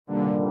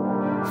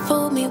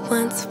Fool me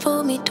once,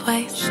 fool me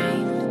twice.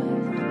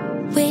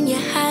 When you're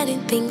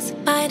hiding things,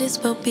 might as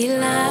well be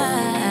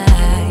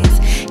lies.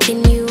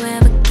 Can you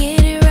ever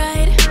get it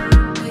right?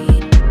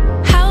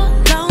 How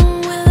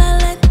long will I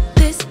let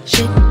this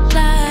shit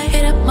fly?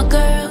 Hit up my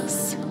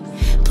girls,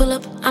 pull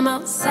up, I'm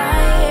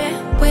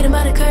outside, waiting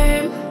by the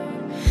curb.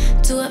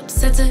 Too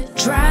upset to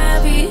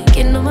drive, you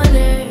getting on my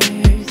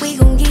nerves. We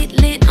gon' get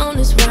lit on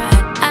this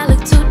ride. I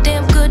look too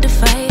damn good to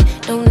fight.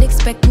 Don't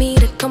expect me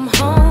to come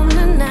home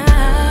tonight.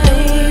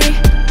 Don't worry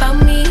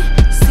about me,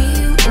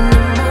 see you in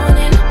the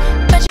morning.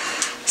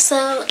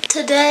 So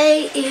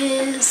today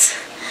is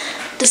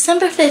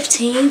December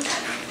 15th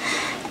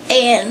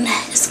and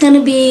it's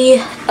gonna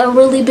be a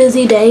really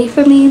busy day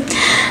for me.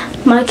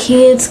 My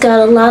kids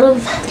got a lot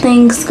of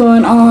things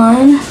going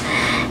on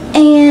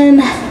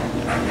and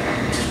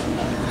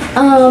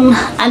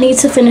I need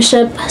to finish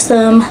up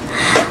some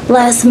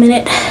last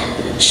minute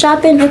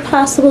shopping if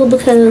possible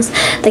because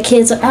the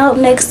kids are out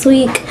next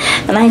week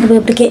and I ain't gonna be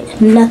able to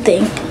get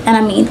nothing, and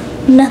I mean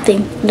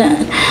nothing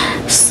done.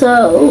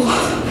 So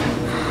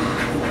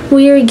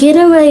we are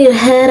getting ready to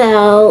head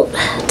out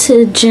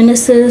to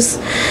Genesis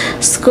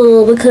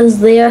school because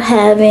they're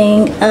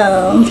having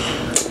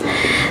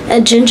a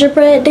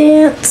gingerbread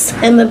dance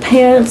and the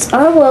parents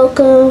are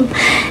welcome.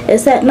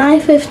 It's at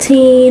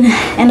 9:15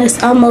 and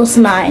it's almost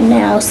 9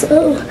 now,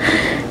 so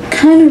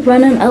kind of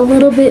running a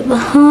little bit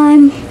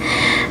behind.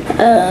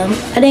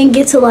 I didn't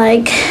get to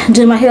like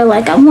do my hair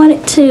like I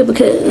wanted to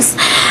because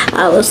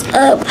I was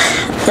up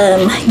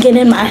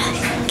getting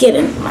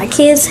my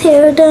kids'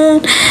 hair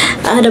done.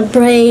 I had to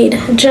braid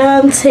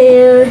John's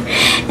hair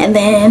and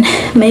then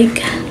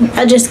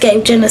I just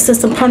gave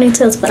Genesis some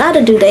ponytails, but I had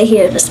to do their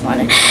hair this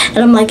morning. And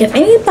I'm like, if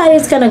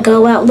anybody's gonna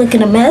go out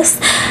looking a mess,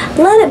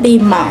 let it be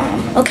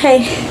mom,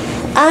 okay?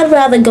 I'd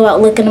rather go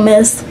out looking a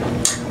mess,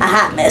 a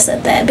hot mess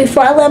at that,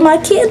 before I let my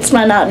kids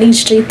run out in these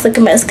streets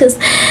looking a mess, because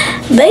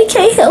they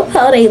can't help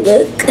how they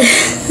look.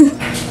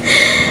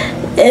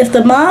 If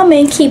the mom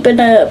ain't keeping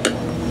up,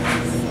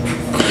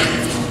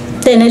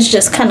 then it's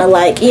just kind of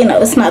like, you know,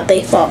 it's not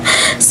their fault.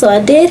 So I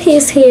did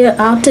his hair,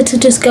 opted to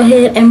just go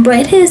ahead and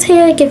braid his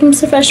hair, give him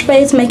some fresh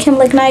braids, make him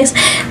look nice,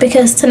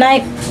 because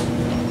tonight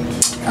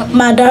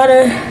my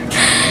daughter,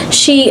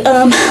 she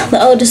the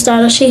oldest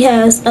daughter, she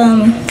has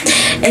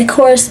a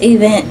chorus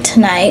event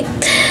tonight,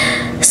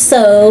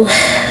 so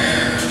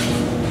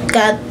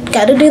got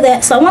to do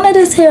that. So I wanted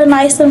his hair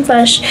nice and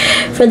fresh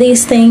for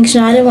these things.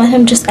 You know, I didn't want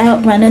him just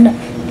out running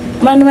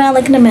around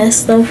looking a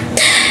mess. So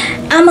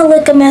I'm gonna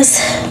look a mess.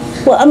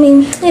 Well, I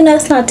mean, you know,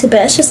 it's not too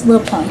bad. It's just a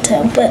little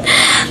ponytail. But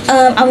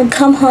I'm going to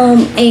come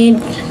home and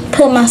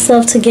put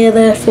myself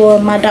together for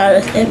my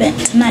daughter's event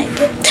tonight.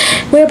 But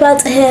we're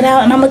about to head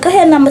out. And I'm going to go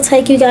ahead and I'm going to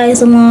take you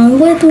guys along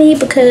with me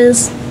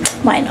because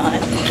why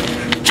not?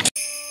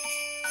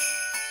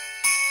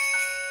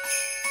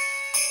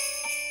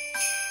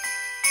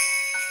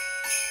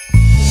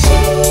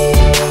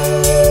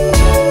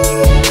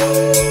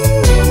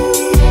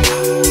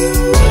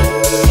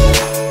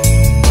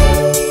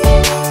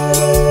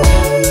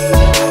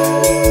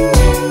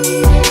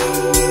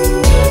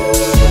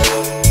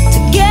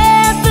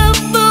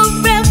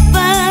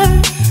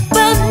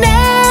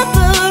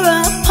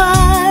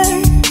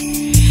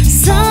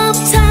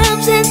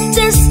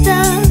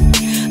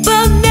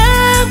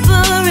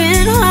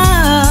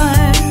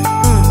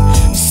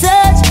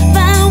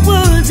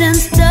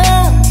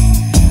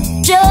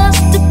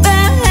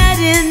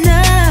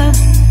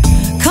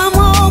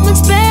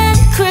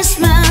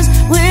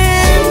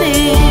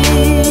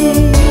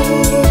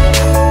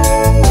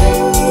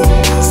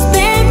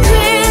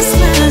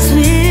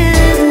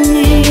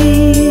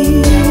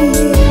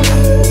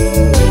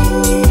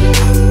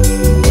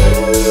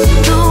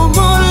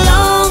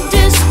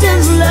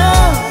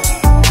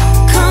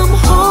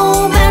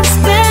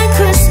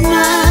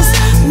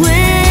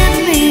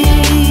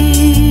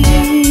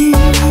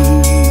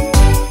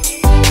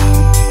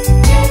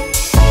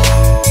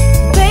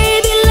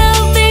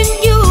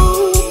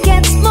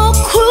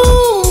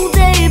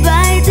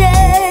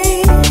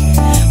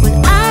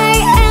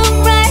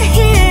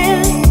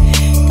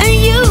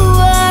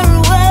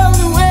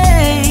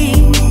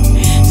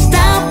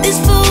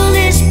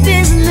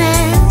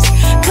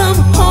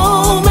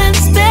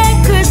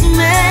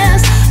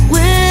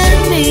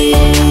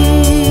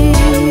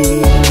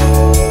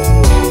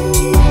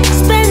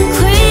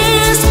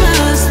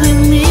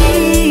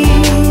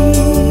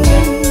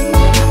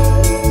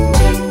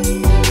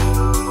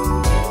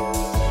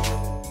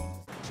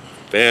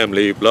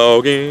 Family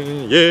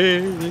vlogging,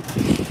 yeah.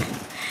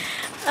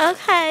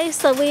 Okay,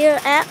 so we are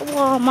at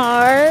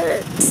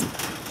Walmart.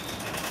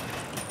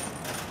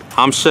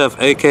 I'm Chef,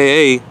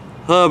 aka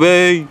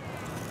Hubby.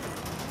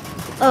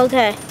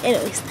 Okay,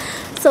 anyways,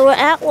 so we're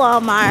at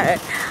Walmart.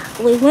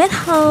 We went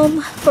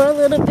home for a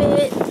little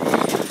bit,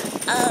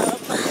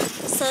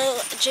 so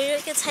Junior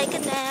could take a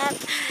nap,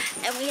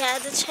 and we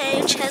had to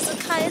change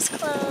Hezekiah's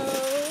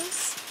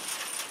clothes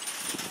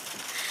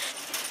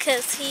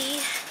because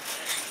he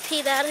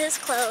peed out his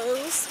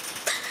clothes.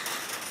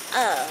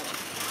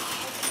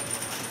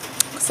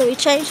 So so we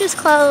changed his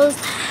clothes.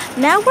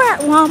 Now we're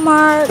at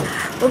Walmart.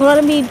 We're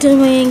going to be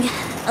doing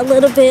a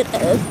little bit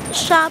of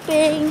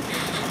shopping.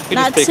 We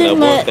Not just picking too up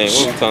much. one thing.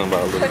 What we talking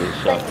about? A little bit of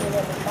shopping.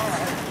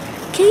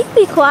 Can you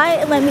be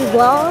quiet and let me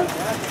vlog?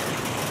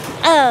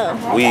 Oh.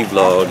 We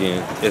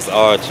vlogging. It's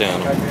our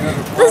channel.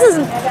 This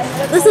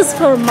is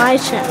for my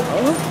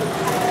channel.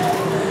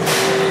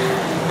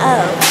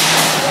 Oh.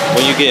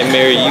 When you get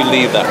married, you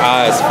leave the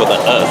eyes for the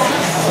us.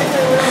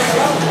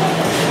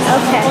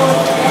 Okay.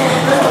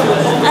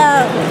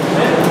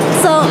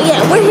 So yeah,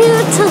 we're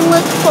here to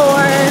look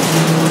for.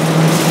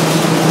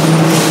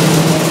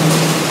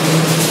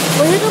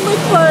 We're here to look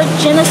for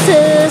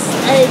Genesis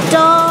a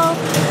doll.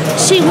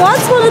 She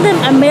wants one of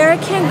them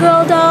American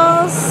Girl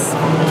dolls,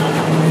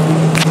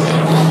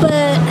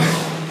 but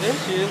There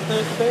she is.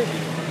 There's the baby.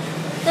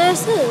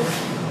 there's who?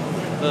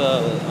 The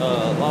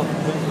lost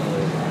lady.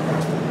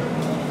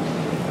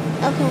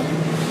 Okay.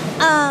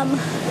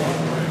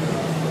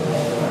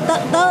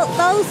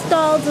 Those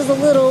dolls is a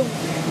little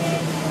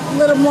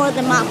more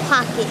than my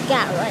pocket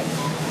got right.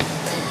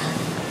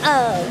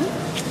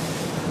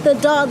 The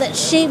doll that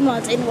she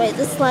wants anyway,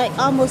 it's like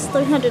almost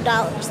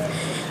 $300.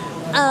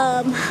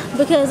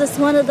 Because it's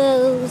one of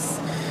those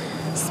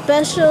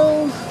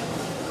special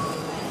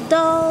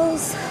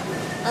dolls,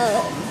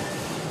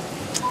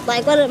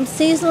 like one of them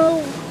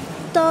seasonal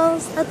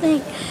dolls, I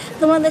think.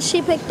 The one that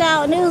she picked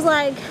out, and it was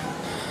like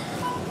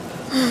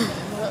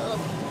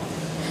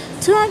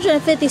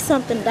 $250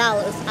 something,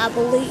 I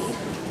believe.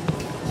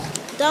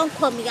 Don't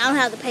quote me, I don't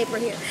have the paper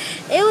here.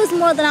 It was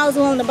more than I was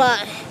willing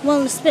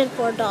to spend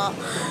for a doll.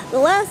 The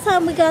last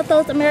time we got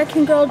those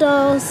American Girl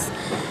dolls,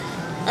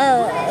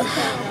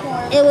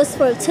 it was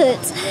for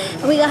Toots.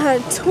 And we got her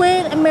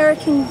twin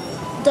American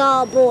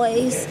doll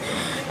boys.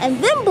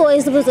 And them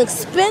boys was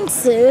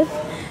expensive.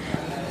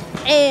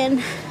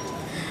 And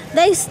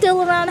they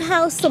still around the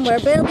house somewhere.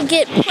 Barely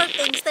get poor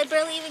things. They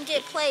barely even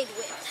get played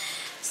with.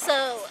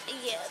 So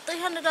yeah,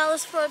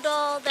 $300 for a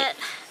doll that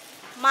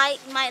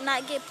might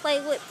not get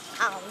played with.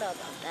 I don't know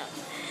about that.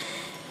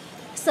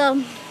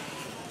 So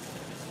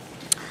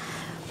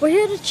we're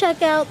here to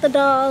check out the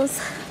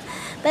dolls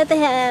that they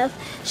have.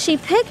 She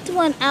picked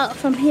one out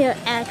from here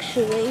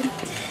actually.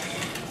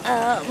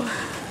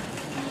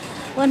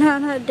 When her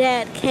and her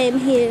dad came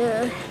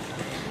here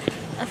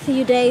a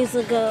few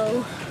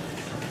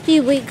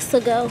weeks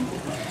ago,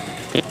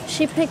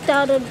 she picked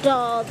out a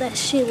doll that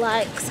she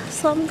likes.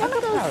 So I'm gonna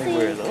go see.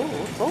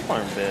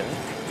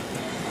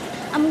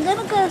 I'm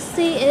gonna go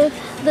see if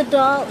the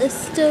doll is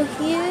still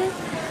here.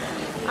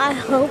 I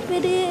hope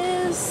it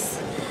is.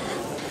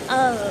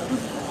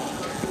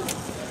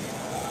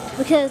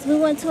 Because we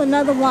went to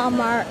another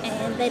Walmart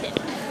and they didn't.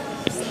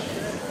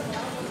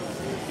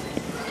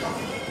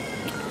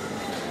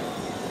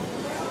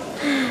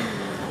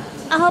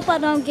 I hope I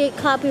don't get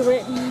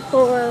copywritten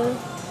for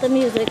the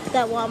music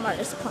that Walmart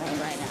is playing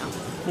right now.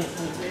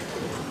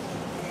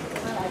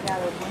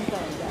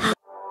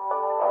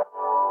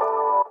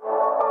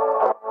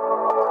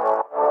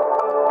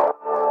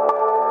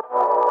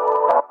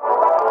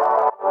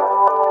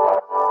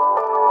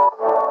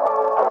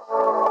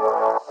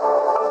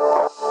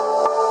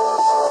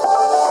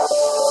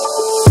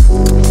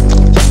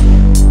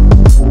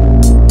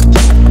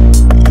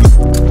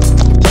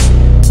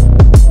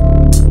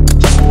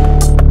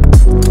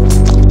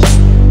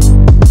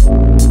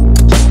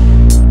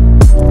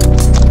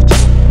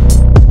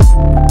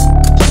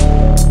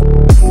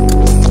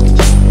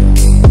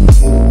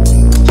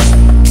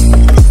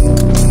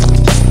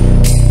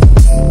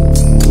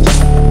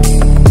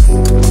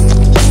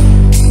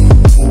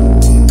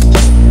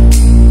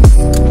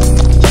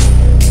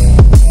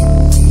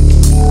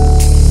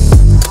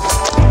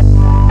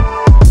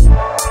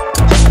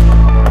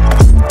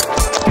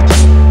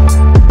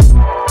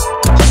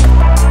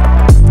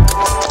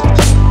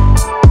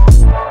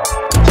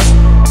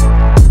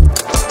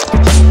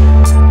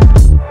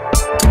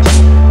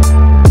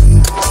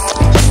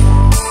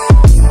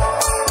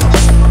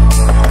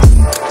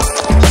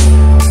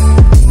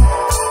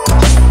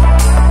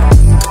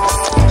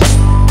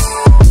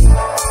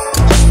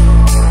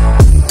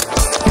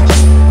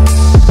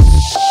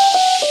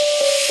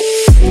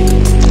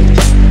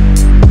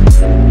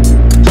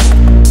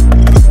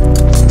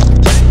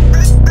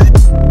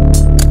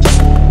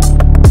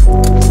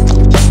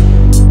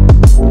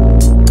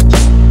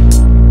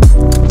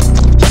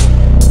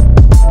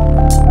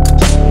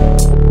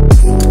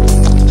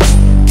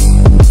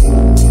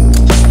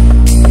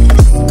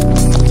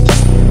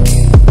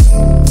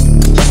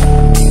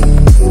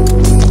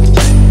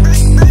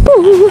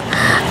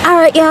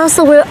 Alright y'all,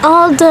 so we're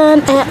all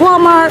done at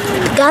Walmart.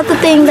 Got the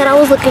thing that I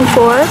was looking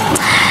for.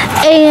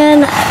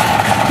 And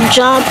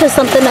John put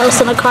something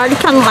else in the cart. He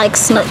kind of like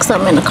snuck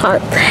something in the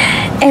cart.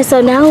 And so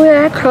now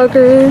we're at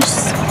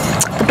Kroger's.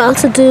 About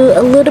to do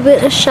a little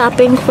bit of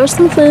shopping for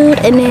some food.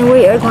 And then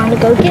we are going to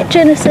go get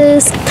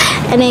Genesis.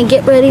 And then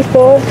get ready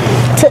for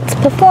Toot's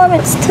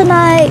performance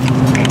tonight.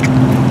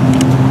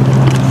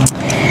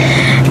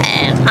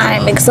 And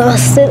I'm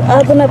exhausted.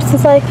 I've been up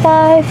since like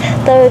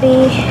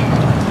 5:30.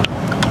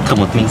 Come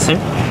with me, sir.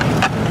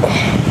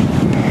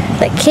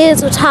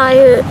 kids are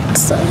tired,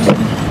 so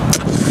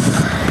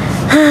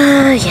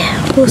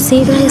yeah, we'll see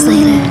you guys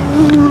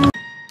later.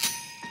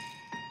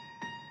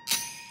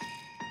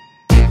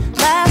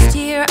 Last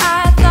year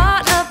I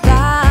thought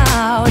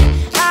about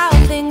how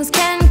things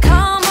can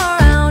come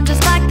around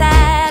just like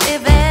that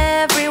if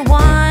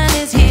everyone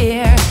is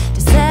here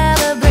to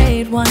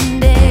celebrate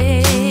one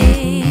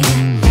day.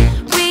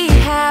 We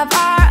have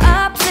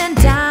our ups and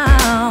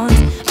downs,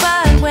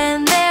 but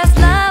when there's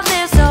love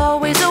there's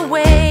always a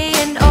way.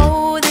 And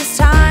oh, this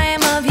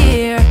time of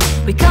year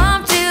we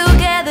come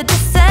together to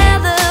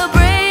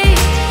celebrate.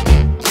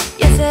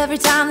 Yes, every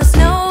time the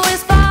snow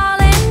is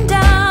falling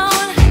down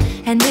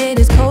and it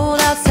is cold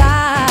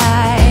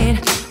outside,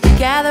 we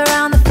gather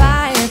around the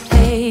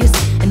fireplace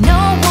and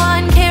no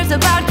one cares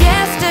about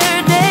yesterday.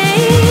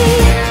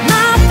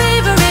 My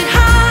favorite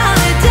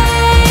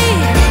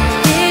holiday,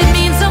 it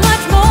means so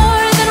much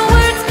more than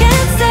words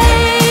can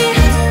say.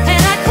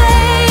 And I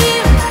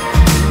claim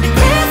that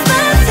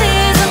Christmas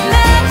is a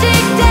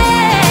magic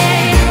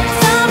day.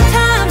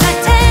 Sometimes I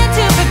tend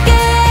to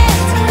forget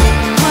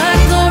what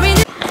glory.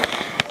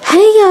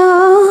 Hey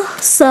y'all,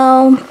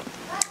 so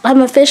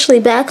I'm officially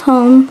back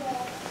home.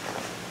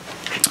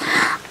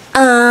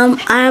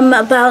 I'm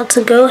about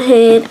to go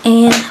ahead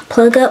and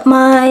plug up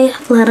my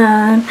flat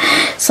iron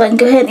so I can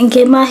go ahead and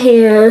get my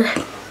hair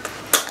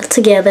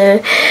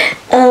together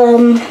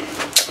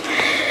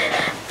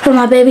for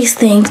my baby's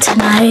thing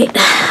tonight.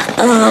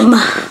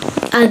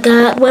 I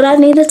got what I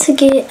needed to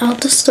get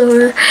out the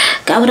store,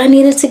 got what I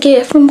needed to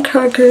get from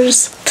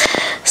Kroger's.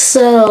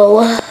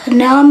 So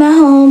now I'm at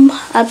home.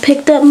 I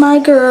picked up my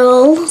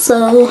girl,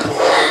 so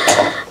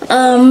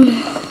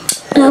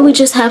now we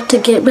just have to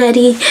get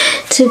ready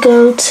to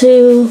go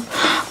to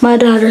my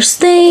daughter's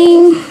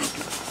thing.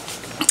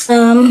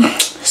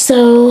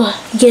 So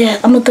yeah,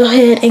 I'm gonna go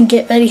ahead and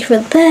get ready for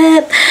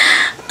that.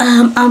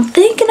 I'm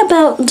thinking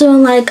about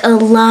doing like a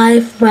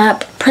live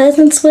wrap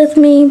presents with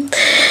me,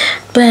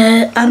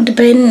 but I'm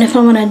debating if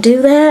I want to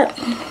do that.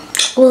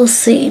 We'll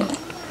see.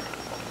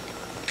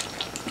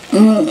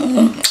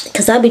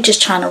 Because I'll be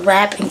just trying to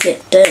wrap and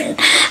get done,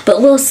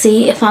 but we'll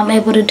see if I'm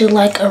able to do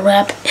like a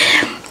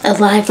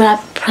live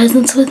wrap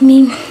presents with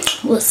me.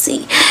 We'll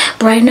see.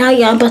 But right now,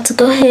 y'all, I'm about to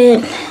go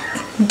ahead,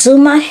 do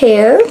my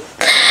hair,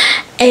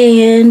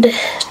 and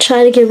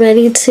try to get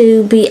ready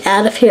to be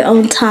out of here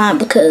on time,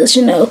 because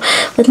you know,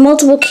 with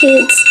multiple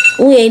kids,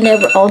 we ain't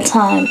never on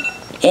time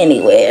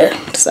anywhere.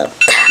 So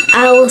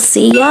I will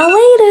see y'all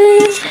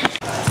later.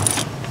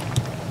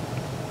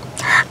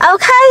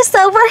 Okay,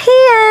 so we're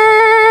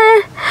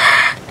here.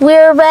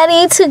 We're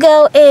ready to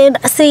go and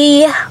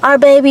see our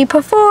baby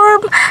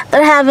perform.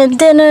 They're having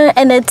dinner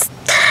and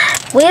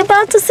we're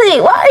about to see.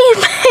 Why are you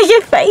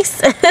making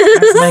faces?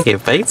 I'm making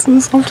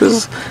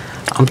faces?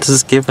 I'm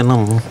just giving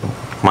them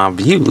my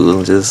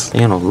view, just,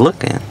 you know,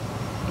 looking.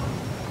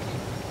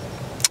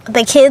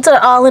 The kids are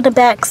all in the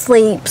back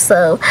sleep,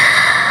 so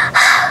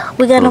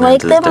we're gonna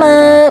wake them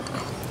up.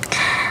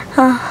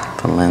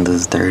 The lens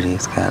is dirty.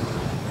 It's got,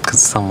 cause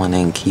someone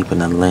ain't keeping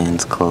the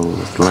lens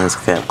closed. Lens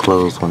cap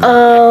closed when.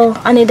 Oh,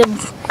 I need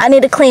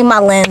to clean my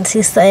lens.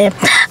 He's saying. All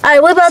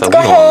right, we're about to go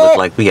we gonna ahead. look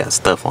like we got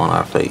stuff on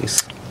our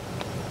face.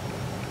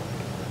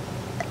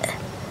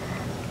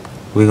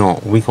 We gonna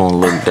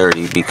look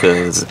dirty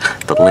because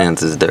the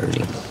lens is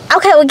dirty.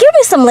 Okay, well, give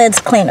me some lens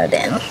cleaner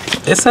then.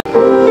 It's a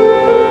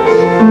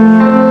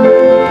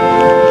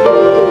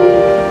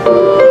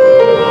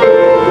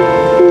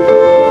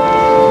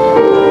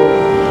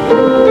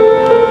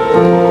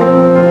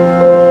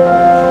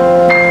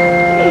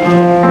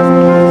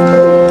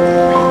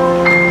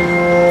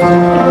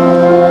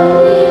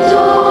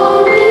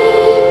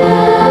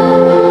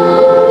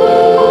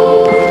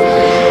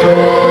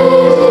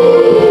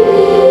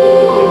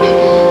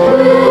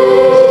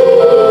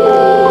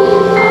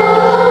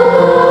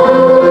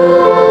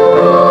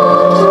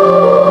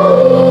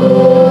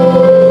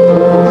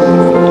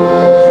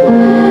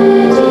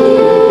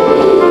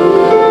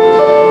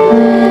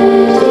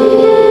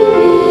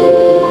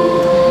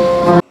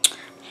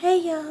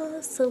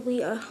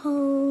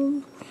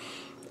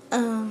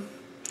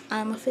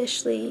I'm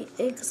officially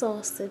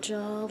exhausted,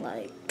 y'all,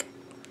 like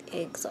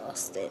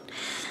exhausted.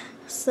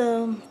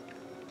 So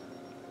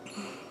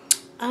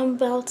I'm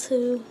about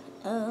to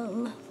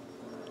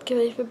get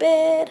ready for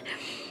bed.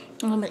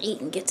 I'm gonna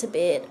eat and get to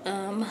bed.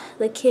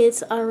 The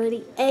kids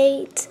already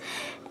ate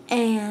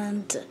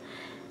and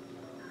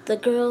the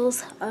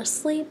girls are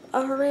asleep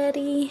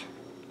already.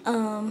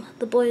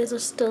 The boys are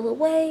still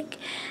awake,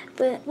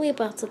 but we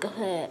about to go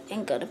ahead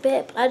and go to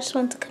bed. But I just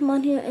wanted to come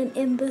on here and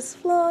end this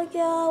vlog,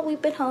 y'all.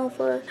 We've been home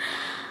for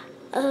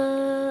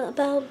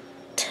about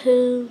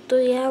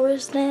 2-3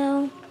 hours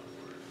now.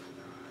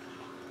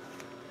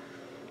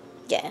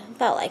 Yeah,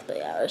 about like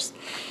 3 hours.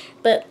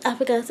 But I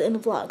forgot to end the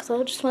vlog, so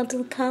I just wanted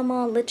to come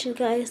on, let you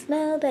guys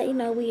know that, you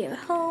know, we are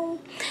home.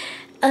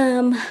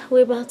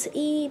 We're about to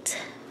eat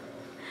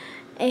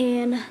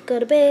and go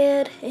to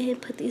bed and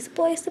put these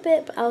boys to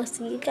bed, but I'll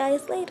see you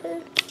guys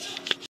later.